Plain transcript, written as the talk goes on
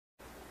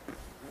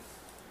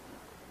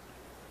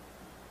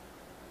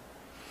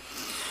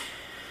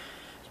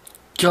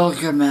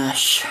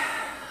Gilgamesh,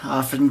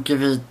 often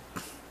given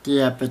the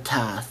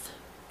epithet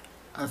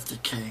of the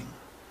king,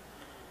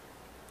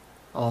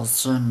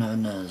 also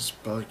known as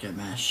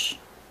Gilgamesh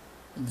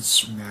in the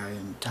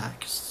Sumerian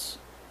texts,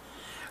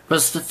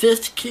 was the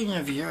fifth king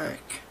of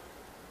Uruk,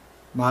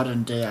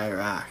 modern-day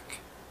Iraq.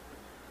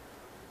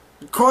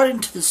 According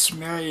to the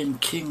Sumerian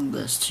king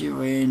list, he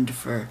reigned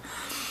for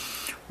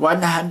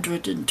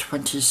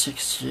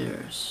 126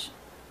 years.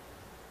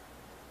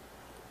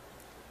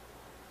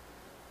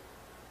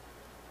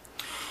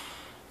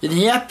 In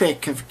the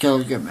Epic of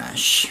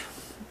Gilgamesh,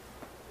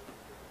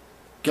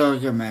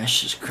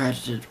 Gilgamesh is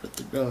credited with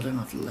the building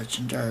of the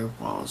legendary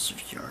walls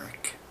of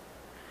Uruk.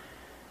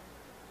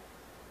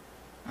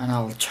 An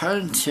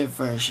alternative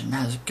version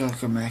has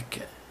Gilgamesh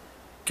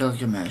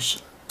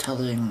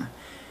telling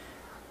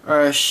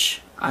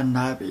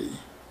Ush-Anabi,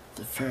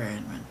 the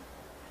ferryman,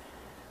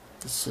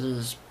 the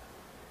city's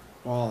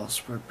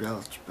walls were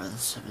built by the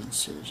 7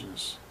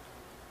 sages.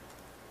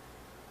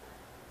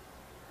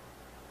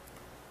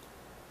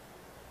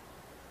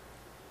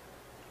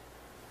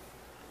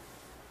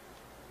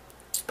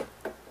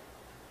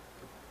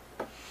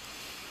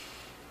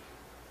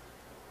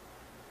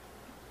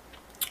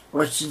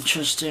 What's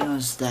interesting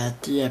is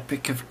that the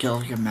Epic of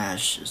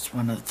Gilgamesh is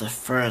one of the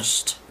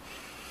first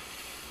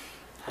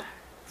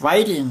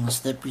writings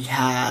that we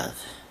have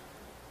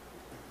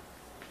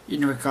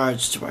in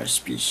regards to our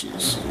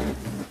species.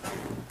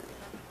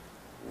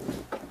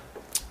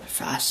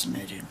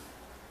 Fascinating.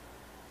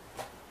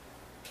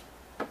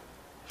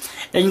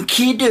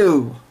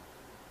 Enkidu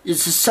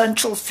is a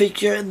central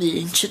figure in the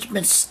ancient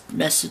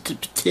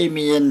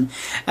Mesopotamian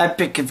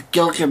Epic of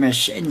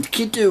Gilgamesh.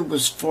 Enkidu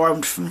was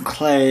formed from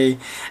clay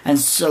and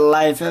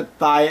saliva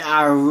by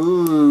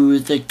Aru,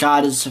 the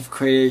goddess of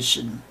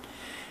creation,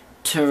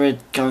 to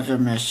rid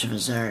Gilgamesh of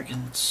his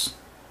arrogance.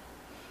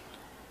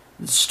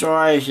 In the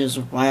story, he is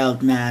a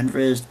wild man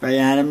raised by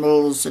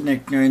animals and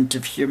ignorant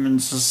of human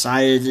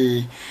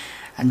society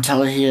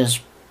until he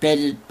is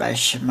bidden by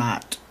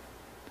Shamat.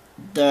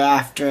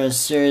 Thereafter, a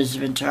series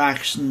of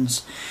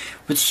interactions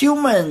with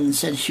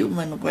humans and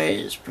human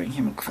ways bring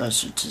him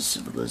closer to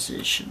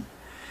civilization,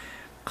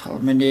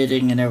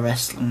 culminating in a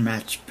wrestling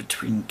match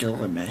between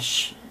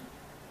Gilgamesh,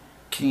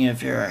 king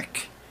of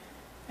Uruk,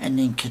 and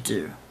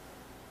Enkidu,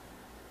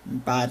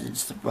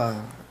 embodies the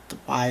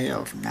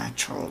wild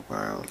natural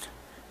world.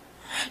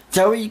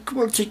 Though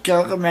equal to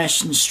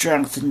Gilgamesh in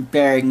strength and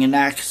bearing, and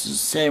acts the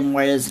same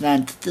way as an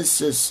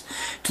antithesis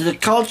to the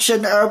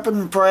cultured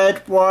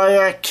urban-bred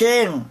warrior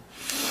king,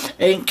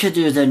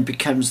 Enkidu then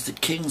becomes the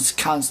king's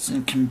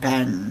constant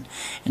companion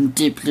and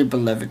deeply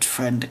beloved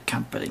friend,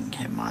 accompanying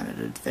him on his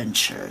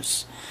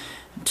adventures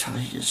until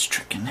he is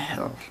stricken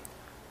ill.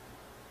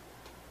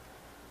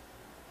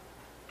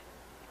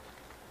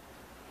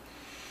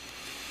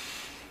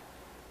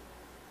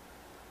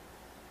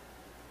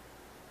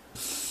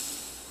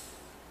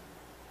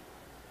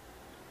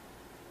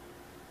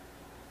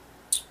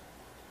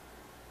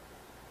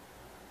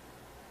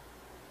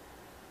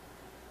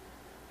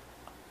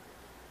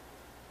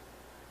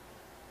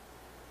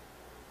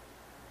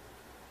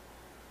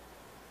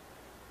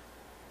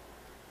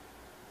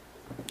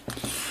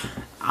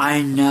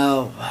 I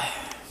know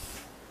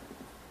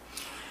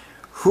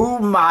who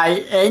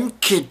my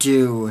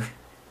Enkidu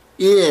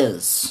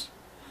is.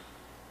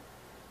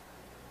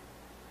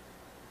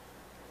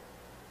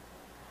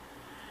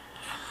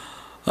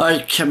 I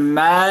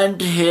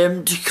command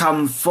him to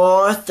come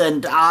forth,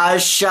 and I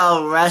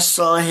shall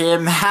wrestle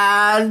him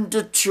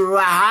hand to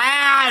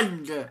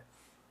hand.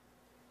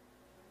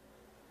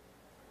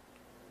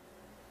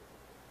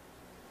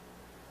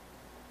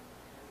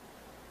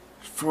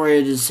 For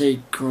it is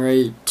a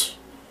great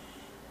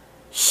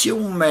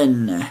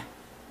human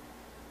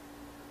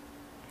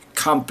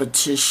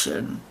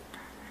competition,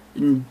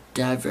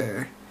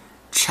 endeavor,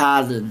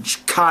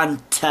 challenge,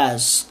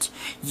 contest,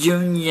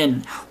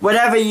 union,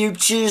 whatever you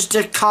choose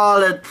to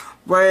call it,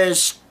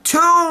 whereas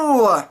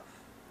two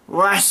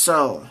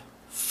wrestle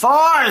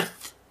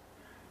forth.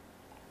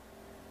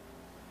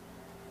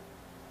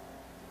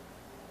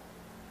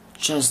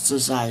 Just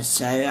as I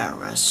say, I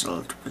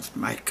wrestled with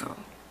Michael,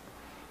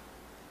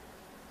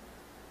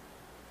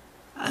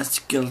 as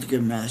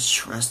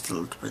Gilgamesh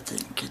wrestled with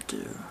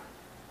Enkidu.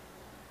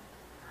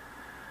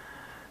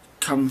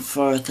 Come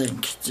forth,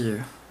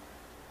 Enkidu.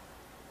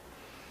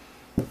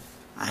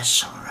 I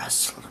shall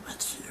wrestle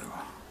with you,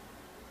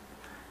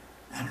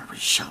 and we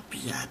shall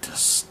be at a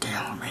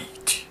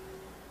stalemate,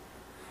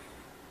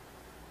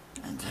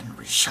 and then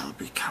we shall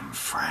become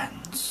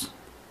friends,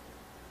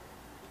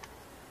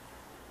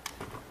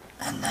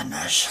 and then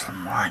I shall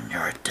mourn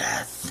your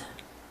death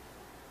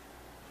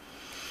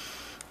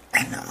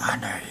and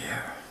honor you.